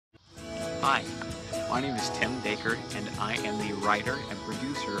Hi, my name is Tim Baker, and I am the writer and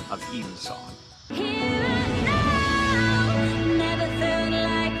producer of Seed&Spark. Here and now, never felt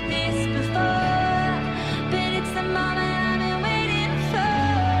like this before, but it's the moment I've been waiting for.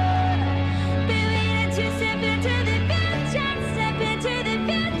 Been waiting to step into the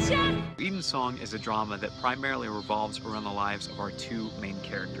future. Seed&Song is a drama that primarily revolves around the lives of our two main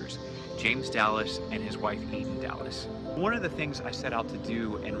characters, James Dallas and his wife Eden Dallas. One of the things I set out to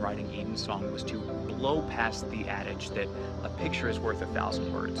do in writing Seed&Song was to blow past the adage that a picture is worth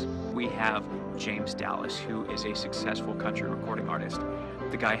 1,000 words. We have James Dallas, who is a successful country recording artist.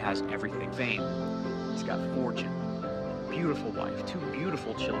 The guy has everything: fame, he's got fortune, beautiful wife, 2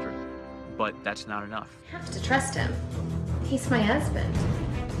 beautiful children. But that's not enough. I have to trust him. He's my husband.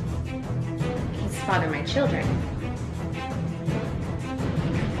 He's the father of my children.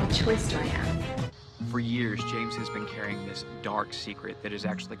 What choice do I have? For years, James has been carrying this dark secret that has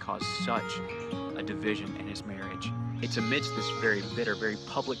actually caused such a division in his marriage. It's amidst this very bitter, very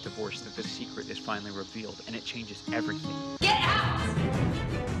public divorce that the secret is finally revealed, and it changes everything. Get out!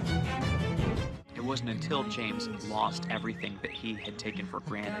 It wasn't until James lost everything that he had taken for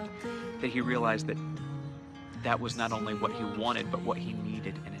granted that he realized that that was not only what he wanted, but what he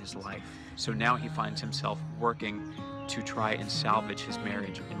needed in his life. So now he finds himself working to try and salvage his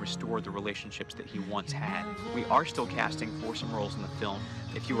marriage and restore the relationships that he once had. We are still casting for some roles in the film.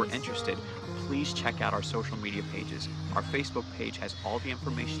 If you are interested, please check out our social media pages. Our Facebook page has all the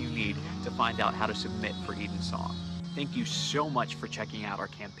information you need to find out how to submit for Seed&Song. Thank you so much for checking out our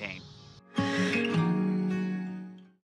campaign.